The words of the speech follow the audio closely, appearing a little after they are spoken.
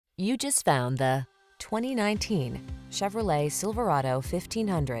You just found the 2019 Chevrolet Silverado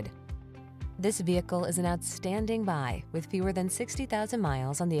 1500. This vehicle is an outstanding buy with fewer than 60,000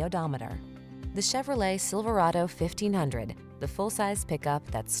 miles on the odometer. The Chevrolet Silverado 1500, the full-size pickup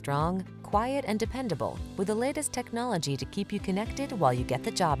that's strong, quiet, and dependable with the latest technology to keep you connected while you get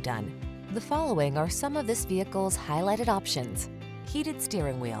the job done. The following are some of this vehicle's highlighted options: heated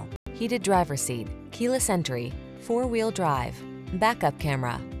steering wheel, heated driver's seat, keyless entry, four-wheel drive, backup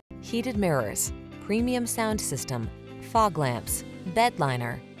camera, heated mirrors, premium sound system, fog lamps, bed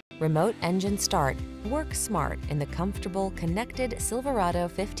liner, remote engine start. Work smart in the comfortable, connected Silverado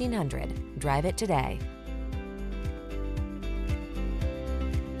 1500. Drive it today.